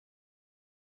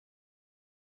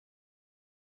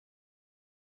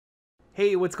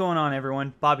Hey, what's going on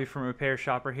everyone? Bobby from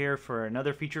RepairShopr here for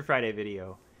another Feature Friday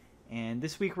video. And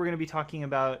this week we're going to be talking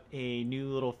about a new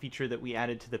little feature that we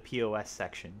added to the POS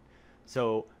section.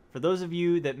 So for those of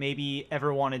you that maybe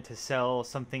ever wanted to sell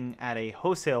something at a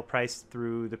wholesale price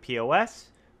through the POS,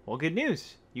 well, good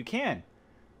news, you can.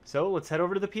 So let's head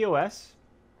over to the POS,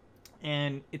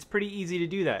 and it's pretty easy to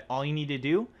do that. All you need to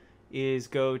do is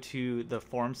go to the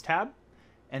Forms tab,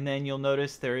 and then you'll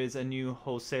notice there is a new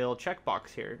wholesale checkbox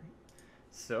here.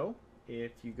 So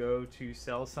if you go to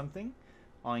sell something,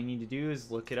 all you need to do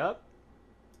is look it up,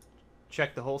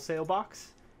 check the wholesale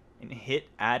box, and hit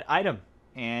add item.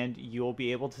 And you'll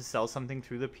be able to sell something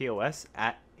through the POS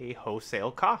at a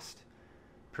wholesale cost.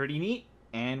 Pretty neat,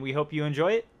 and we hope you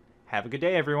enjoy it. Have a good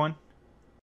day, everyone.